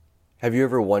Have you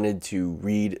ever wanted to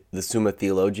read the Summa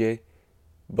Theologiae,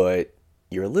 but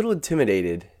you're a little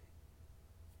intimidated?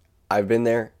 I've been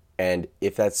there, and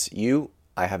if that's you,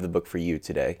 I have the book for you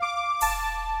today.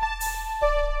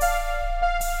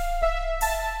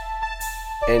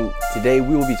 And today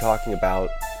we will be talking about,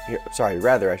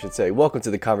 welcome to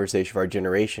the conversation of our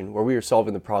generation, where we are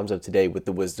solving the problems of today with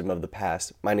the wisdom of the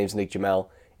past. My name's Nick Jamel,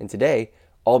 and today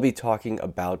I'll be talking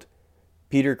about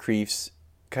Peter Kreeft's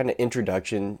kind of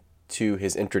introduction to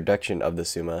his introduction of the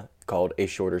Summa, called A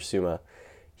Shorter Summa.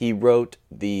 He wrote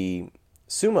the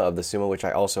Summa of the Summa, which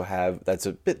I also have. That's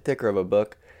a bit thicker of a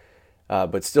book,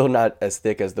 but still not as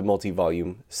thick as the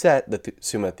multi-volume set, the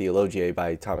Summa Theologiae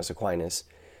by Thomas Aquinas.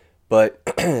 But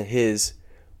his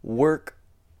work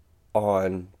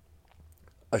on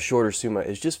A Shorter Summa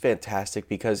is just fantastic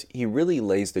because he really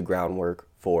lays the groundwork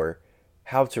for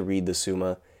how to read the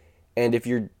Summa. And if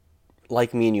you're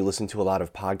like me and you listen to a lot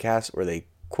of podcasts where they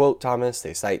quote Thomas,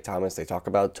 they cite Thomas, they talk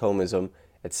about Thomism,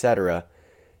 etc.,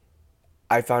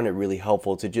 I found it really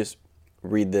helpful to just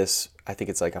read this, I think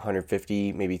it's like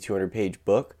 150, maybe 200 page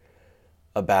book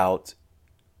about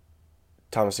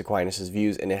Thomas Aquinas'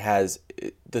 views, and it has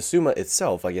the Summa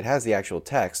itself, like it has the actual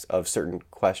text of certain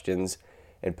questions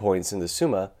and points in the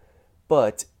Summa,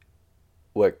 but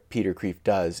what Peter Kreeft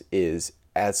does is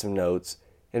add some notes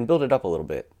and build it up a little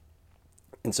bit.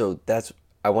 And so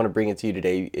I want to bring it to you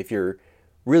today. If you're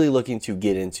really looking to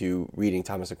get into reading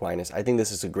Thomas Aquinas, I think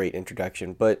this is a great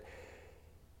introduction. But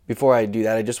before I do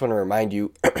that, I just want to remind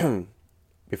you,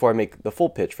 before I make the full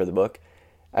pitch for the book,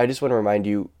 I just want to remind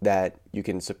you that you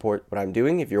can support what I'm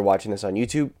doing. If you're watching this on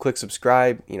YouTube, click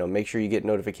subscribe, make sure you get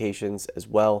notifications as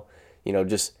well.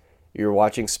 Just if you're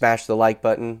watching, smash the like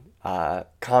button,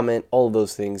 comment, all of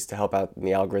those things to help out in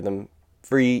the algorithm.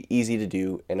 Free, easy to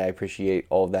do, and I appreciate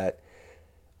all of that.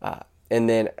 And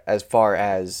then as far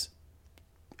as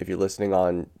if you're listening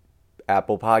on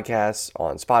Apple Podcasts,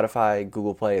 on Spotify,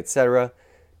 Google Play, etc.,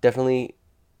 definitely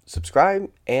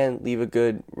subscribe and leave a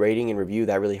good rating and review.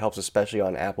 That really helps, especially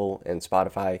on Apple and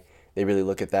Spotify. They really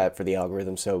look at that for the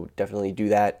algorithm, so definitely do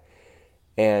that.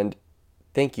 And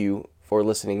thank you for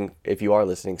listening, if you are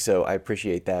listening, so I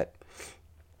appreciate that.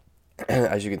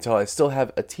 As you can tell, I still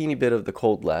have a teeny bit of the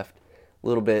cold left, a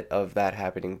little bit of that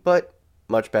happening, but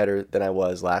much better than I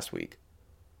was last week.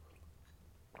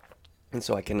 And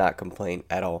so I cannot complain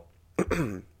at all.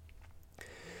 And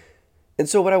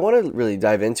so what I want to really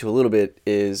dive into a little bit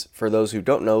is, for those who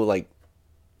don't know, I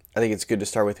think it's good to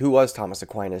start with who was Thomas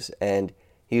Aquinas. And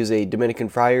he was a Dominican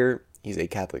friar, he's a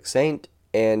Catholic saint,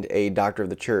 and a doctor of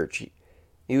the church.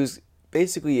 He was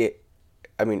basically,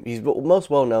 he's most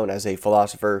well known as a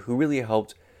philosopher who really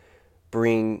helped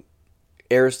bring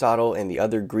Aristotle and the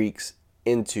other Greeks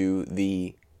into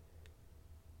the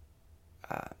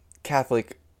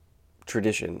Catholic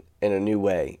tradition in a new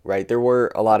way, right? There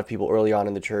were a lot of people early on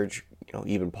in the church,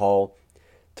 even Paul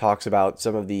talks about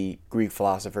some of the Greek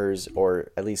philosophers, or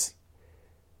at least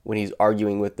when he's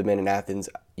arguing with the men in Athens,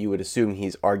 you would assume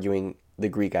he's arguing the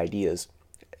Greek ideas.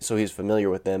 So he's familiar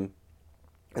with them.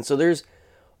 And so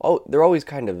they're always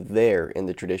kind of there in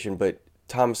the tradition, but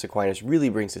Thomas Aquinas really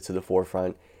brings it to the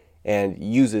forefront and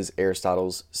uses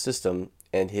Aristotle's system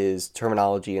and his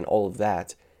terminology and all of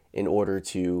that in order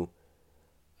to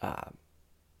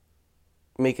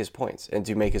make his points and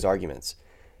to make his arguments.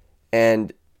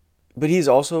 But he's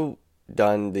also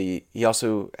he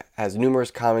also has numerous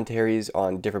commentaries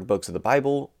on different books of the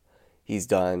Bible. He's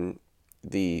done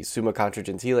the Summa Contra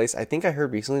Gentiles. I think I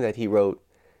heard recently that he wrote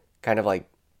kind of like,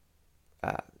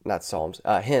 not psalms,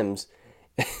 hymns.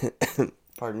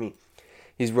 Pardon me.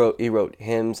 He wrote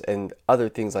hymns and other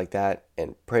things like that,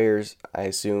 and prayers, I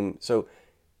assume. So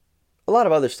a lot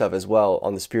of other stuff as well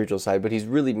on the spiritual side, but he's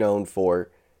really known for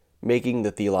making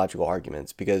the theological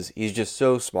arguments because he's just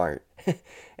so smart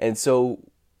and so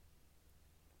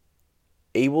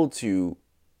able to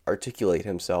articulate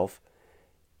himself.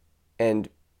 And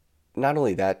not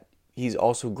only that, he's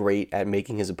also great at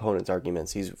making his opponent's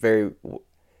arguments. He's very,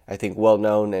 I think, well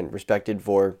known and respected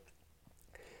for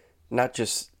not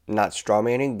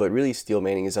strawmanning, but really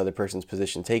steelmanning his other person's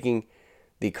position, taking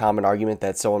the common argument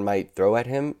that someone might throw at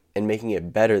him and making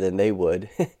it better than they would,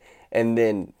 and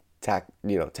then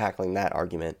tackling that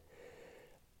argument.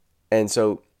 And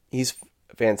so he's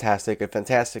fantastic, a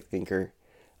fantastic thinker,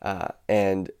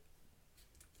 and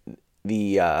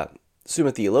the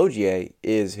Summa Theologiae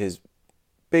is his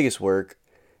biggest work.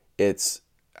 It's,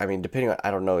 depending on, I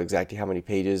don't know exactly how many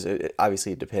pages.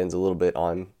 Obviously, it depends a little bit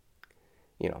on,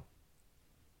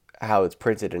 how it's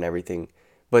printed and everything.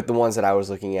 But the ones that I was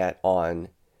looking at on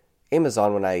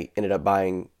Amazon when I ended up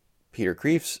buying Peter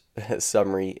Kreeft's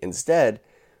summary instead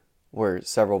were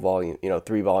several volume,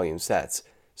 3 volume sets.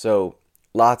 So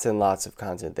lots and lots of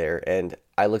content there. And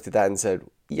I looked at that and said,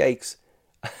 yikes,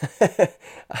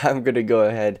 I'm going to go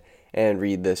ahead and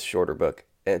read this shorter book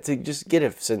and to just get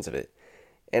a sense of it.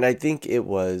 And I think it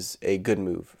was a good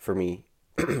move for me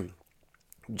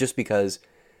just because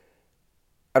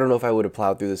I don't know if I would have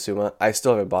plowed through the Summa. I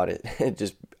still haven't bought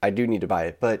it. I do need to buy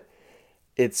it, but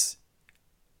it's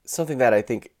something that I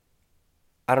think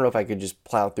I don't know if I could just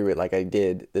plow through it like I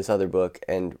did this other book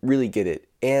and really get it.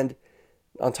 And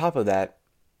on top of that,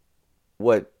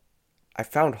 what I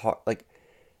found hard, like,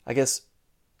 I guess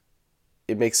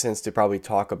it makes sense to probably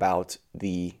talk about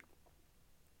the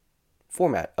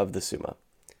format of the Summa.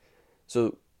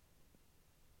 So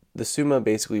the Summa,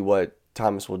 basically what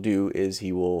Thomas will do is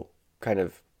he will kind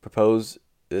of propose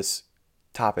this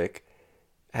topic,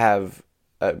 have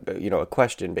a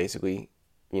question basically,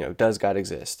 does God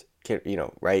exist?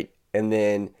 Right? And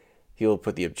then he'll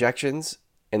put the objections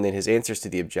and then his answers to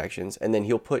the objections, and then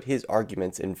he'll put his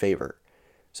arguments in favor.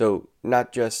 So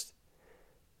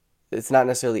it's not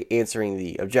necessarily answering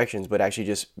the objections, but actually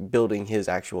just building his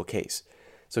actual case.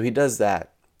 So he does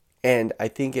that. And I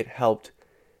think it helped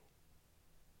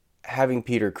having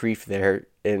Peter Kreeft there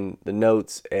in the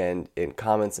notes and in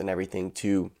comments and everything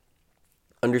to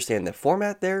understand the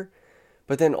format there.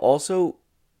 But then also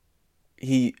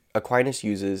Aquinas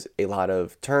uses a lot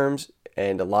of terms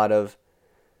and a lot of,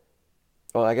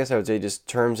 well, I guess I would say just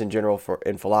terms in general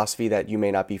in philosophy that you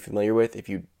may not be familiar with if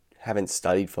you haven't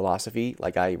studied philosophy.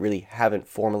 Like, I really haven't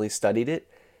formally studied it.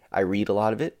 I read a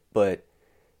lot of it, but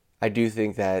I do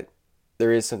think that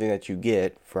there is something that you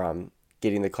get from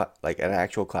getting an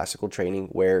actual classical training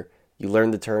where you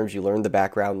learn the terms, you learn the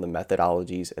background, the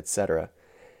methodologies, etc.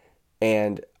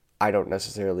 And I don't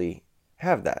necessarily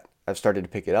have that. I've started to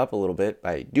pick it up a little bit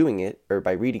by doing it or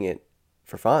by reading it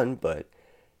for fun, but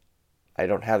I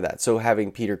don't have that. So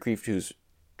having Peter Kreeft, who's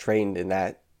trained in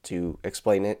that, to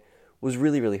explain it was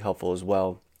really, really helpful as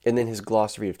well. And then his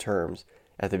glossary of terms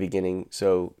at the beginning.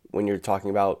 So when you're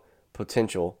talking about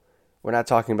potential, we're not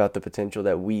talking about the potential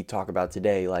that we talk about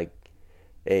today, like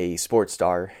a sports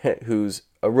star who's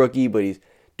a rookie, but he's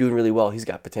doing really well. He's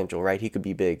got potential, right? He could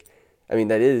be big. I mean,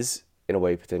 that is, in a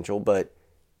way, potential, but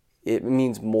it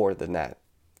means more than that,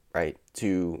 right?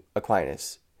 To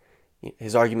Aquinas.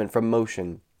 His argument from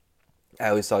motion, I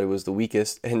always thought it was the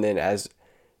weakest. And then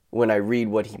when I read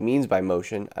what he means by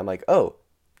motion, I'm like, oh,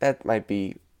 that might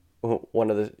be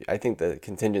one of I think the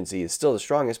contingency is still the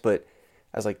strongest, but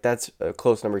I was like, that's a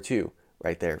close number 2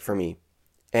 right there for me.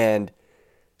 And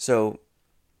so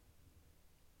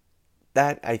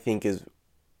that, I think, is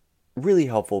really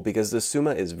helpful because the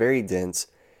Summa is very dense,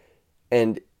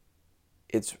 and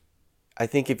I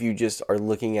think if you just are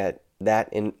looking at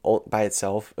that by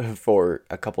itself for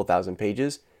a couple thousand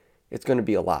pages, it's going to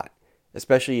be a lot,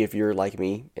 especially if you're like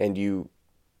me and you're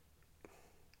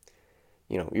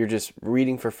just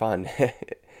reading for fun.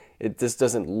 It just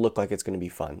doesn't look like it's going to be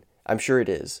fun. I'm sure it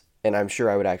is, and I'm sure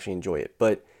I would actually enjoy it,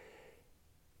 but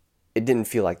it didn't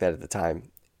feel like that at the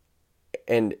time.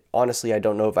 And honestly, I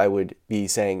don't know if I would be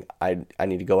saying I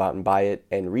need to go out and buy it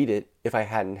and read it if I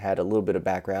hadn't had a little bit of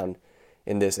background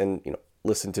in this and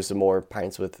listen to some more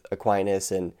Pints with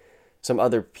Aquinas and some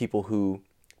other people who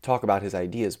talk about his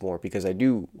ideas more, because I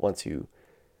do want to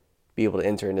be able to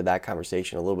enter into that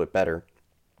conversation a little bit better.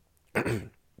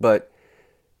 But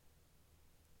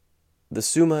the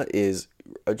Summa is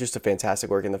just a fantastic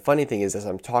work. And the funny thing is, as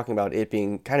I'm talking about it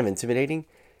being kind of intimidating,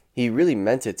 he really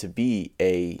meant it to be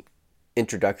a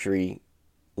introductory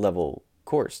level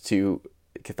course to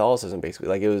Catholicism, basically.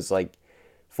 Like, it was like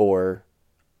for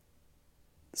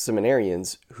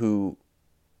seminarians who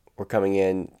were coming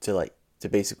in to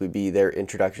basically be their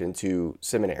introduction to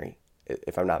seminary,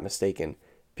 if I'm not mistaken.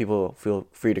 People feel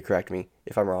free to correct me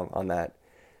if I'm wrong on that.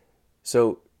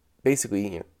 So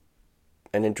basically,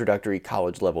 an introductory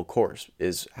college level course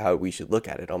is how we should look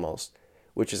at it almost,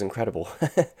 which is incredible.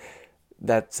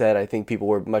 That said, I think people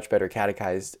were much better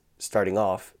catechized starting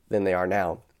off than they are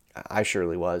now. I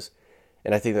surely was.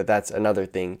 And I think that that's another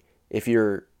thing. If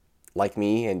you're like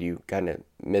me and you kind of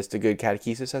missed a good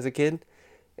catechesis as a kid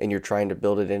and you're trying to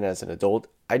build it in as an adult,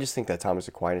 I just think that Thomas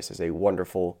Aquinas is a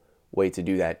wonderful way to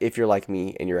do that. If you're like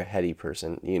me and you're a heady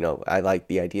person, I like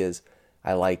the ideas.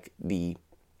 I like the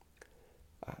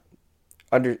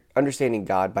understanding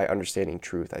God by understanding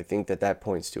truth. I think that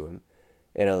points to him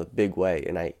in a big way,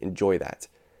 and I enjoy that.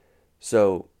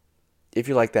 So if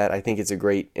you like that, I think it's a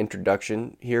great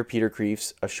introduction here. Peter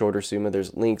Kreeft's A Shorter Summa.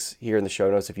 There's links here in the show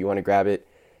notes if you want to grab it.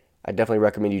 I definitely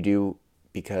recommend you do,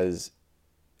 because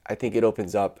I think it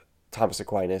opens up Thomas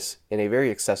Aquinas in a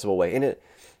very accessible way. And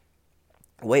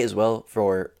a way as well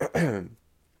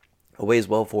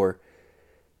for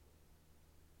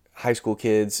high school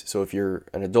kids. So if you're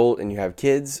an adult and you have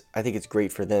kids, I think it's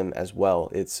great for them as well.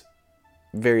 It's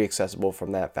very accessible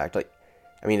from that fact.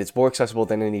 It's more accessible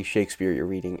than any Shakespeare you're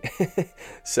reading.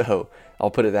 So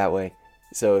I'll put it that way.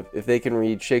 So if they can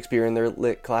read Shakespeare in their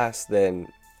lit class, then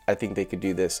I think they could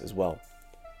do this as well.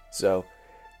 So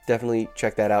definitely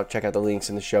check that out. Check out the links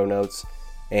in the show notes.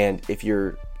 And if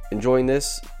you're enjoying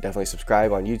this, definitely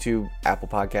subscribe on YouTube, Apple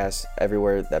Podcasts,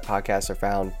 everywhere that podcasts are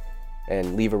found,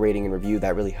 and leave a rating and review.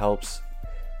 That really helps.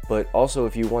 But also,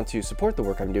 if you want to support the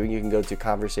work I'm doing, you can go to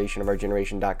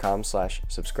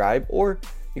conversationofourgeneration.com/subscribe, or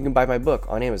you can buy my book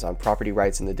on Amazon, Property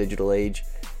Rights in the Digital Age.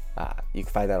 You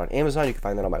can find that on Amazon. You can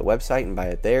find that on my website and buy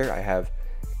it there. I have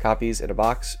copies in a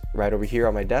box right over here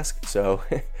on my desk, so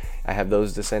I have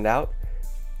those to send out.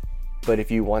 But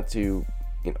if you want to,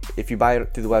 if you buy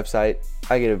it through the website,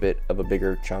 I get a bit of a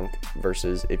bigger chunk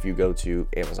versus if you go to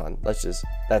Amazon.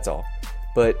 That's all.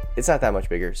 But it's not that much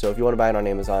bigger. So if you want to buy it on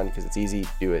Amazon, because it's easy,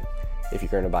 do it if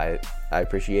you're going to buy it. I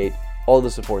appreciate all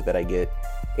the support that I get.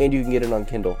 And you can get it on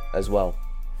Kindle as well.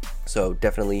 So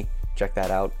definitely check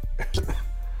that out.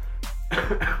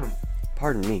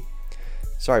 Pardon me.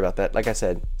 Sorry about that. Like I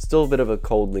said, still a bit of a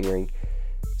cold lingering.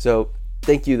 So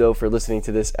thank you, though, for listening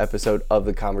to this episode of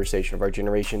The Conversation of Our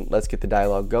Generation. Let's get the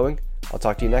dialogue going. I'll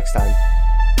talk to you next time.